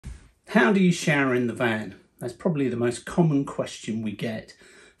How do you shower in the van? That's probably the most common question we get.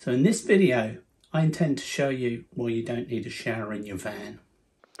 So in this video, I intend to show you why you don't need a shower in your van.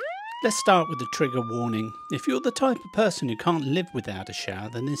 Let's start with the trigger warning. If you're the type of person who can't live without a shower,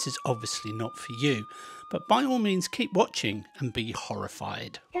 then this is obviously not for you. But by all means, keep watching and be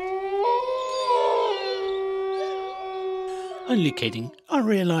horrified. Only kidding. I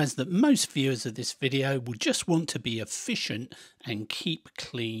realise that most viewers of this video will just want to be efficient and keep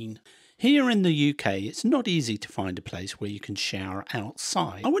clean. Here in the UK, it's not easy to find a place where you can shower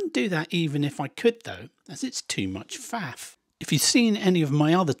outside. I wouldn't do that even if I could though, as it's too much faff. If you've seen any of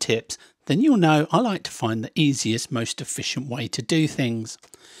my other tips, then you'll know I like to find the easiest, most efficient way to do things.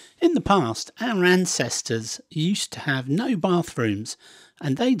 In the past, our ancestors used to have no bathrooms,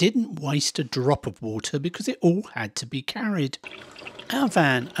 and they didn't waste a drop of water because it all had to be carried. Our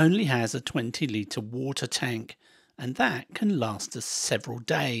van only has a 20-litre water tank, and that can last us several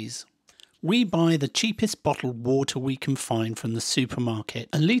days. We buy the cheapest bottled water we can find from the supermarket.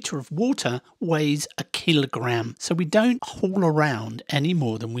 A litre of water weighs a kilogram, so we don't haul around any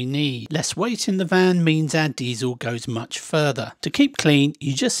more than we need. Less weight in the van means our diesel goes much further. To keep clean,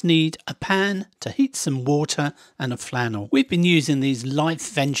 you just need a pan to heat some water and a flannel. We've been using these Life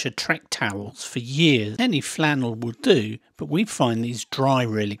Venture Trek towels for years. Any flannel will do, but we find these dry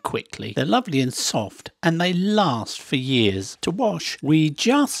really quickly. They're lovely and soft, and they last for years. To wash, we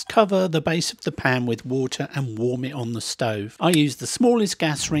just cover the base of the pan with water and warm it on the stove. I use the smallest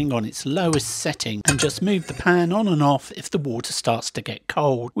gas ring on its lowest setting and just move the pan on and off if the water starts to get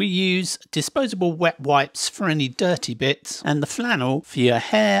cold. We use disposable wet wipes for any dirty bits and the flannel for your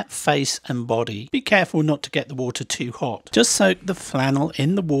hair, face and body. Be careful not to get the water too hot. Just soak the flannel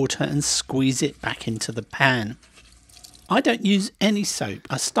in the water and squeeze it back into the pan. I don't use any soap.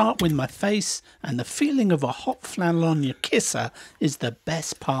 I start with my face, and the feeling of a hot flannel on your kisser is the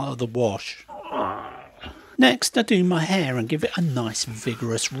best part of the wash. Next, I do my hair and give it a nice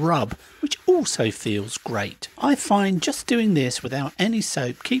vigorous rub, which also feels great. I find just doing this without any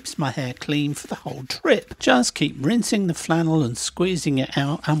soap keeps my hair clean for the whole trip. Just keep rinsing the flannel and squeezing it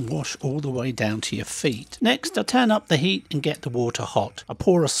out and wash all the way down to your feet. Next, I turn up the heat and get the water hot. I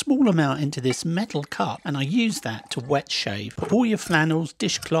pour a small amount into this metal cup and I use that to wet shave. Put all your flannels,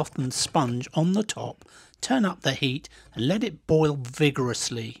 dishcloth and sponge on the top. Turn up the heat and let it boil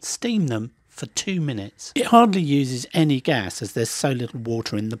vigorously. Steam them for 2 minutes. It hardly uses any gas as there's so little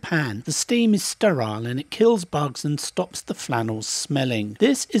water in the pan. The steam is sterile and it kills bugs and stops the flannels smelling.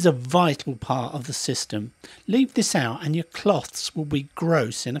 This is a vital part of the system. Leave this out and your cloths will be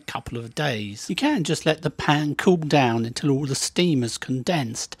gross in a couple of days. You can just let the pan cool down until all the steam has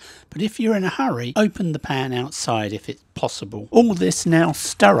condensed, but if you're in a hurry, open the pan outside if it's possible. All this now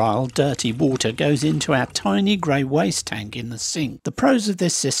sterile, dirty water goes into our tiny grey waste tank in the sink. The pros of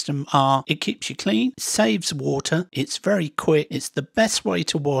this system are it keeps you clean, it saves water, it's very quick, it's the best way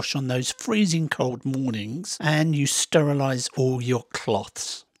to wash on those freezing cold mornings, and you sterilise all your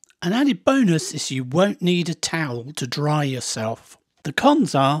cloths. An added bonus is you won't need a towel to dry yourself. The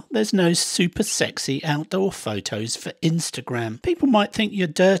cons are there's no super sexy outdoor photos for Instagram. People might think you're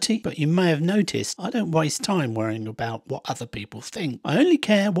dirty, but you may have noticed I don't waste time worrying about what other people think. I only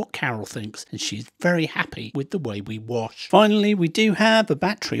care what Carol thinks, and she's very happy with the way we wash. Finally, we do have a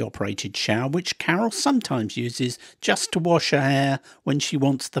battery operated shower which Carol sometimes uses just to wash her hair when she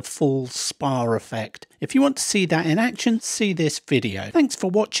wants the full spa effect. If you want to see that in action, see this video. Thanks for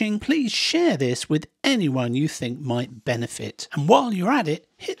watching. Please share this with anyone you think might benefit. And while you're at it,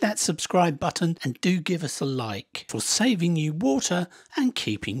 hit that subscribe button and do give us a like for saving you water and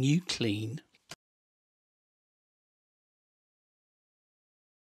keeping you clean.